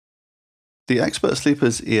The Expert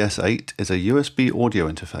Sleeper's ES-8 is a USB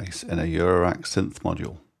audio interface in a Eurorack synth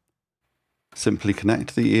module. Simply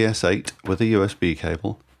connect the ES-8 with a USB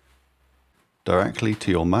cable directly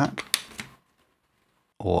to your Mac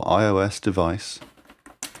or iOS device,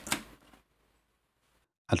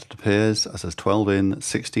 and it appears as a 12-in,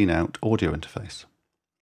 16-out audio interface.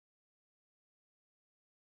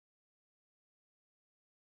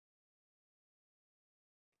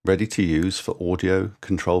 Ready to use for audio,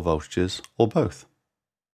 control voltages, or both.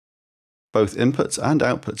 Both inputs and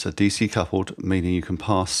outputs are DC coupled, meaning you can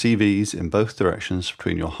pass CVs in both directions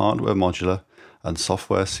between your hardware modular and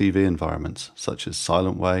software CV environments such as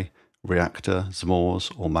SilentWay, Reaktor,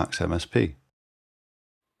 zMors, or Max MSP.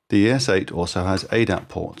 The ES-8 also has ADAT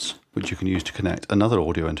ports, which you can use to connect another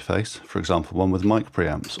audio interface, for example one with mic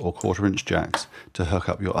preamps or 1/4-inch jacks to hook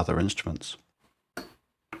up your other instruments.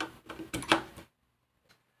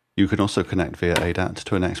 You can also connect via ADAT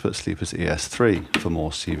to an Expert Sleeper's ES-3 for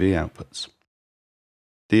more CV outputs.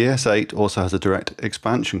 The ES-8 also has a direct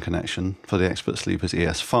expansion connection for the Expert Sleeper's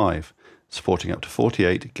ES-5, supporting up to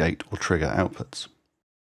 48 gate or trigger outputs.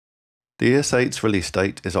 The ES-8's release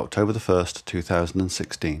date is October 1st,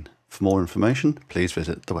 2016. For more information, please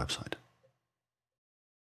visit the website.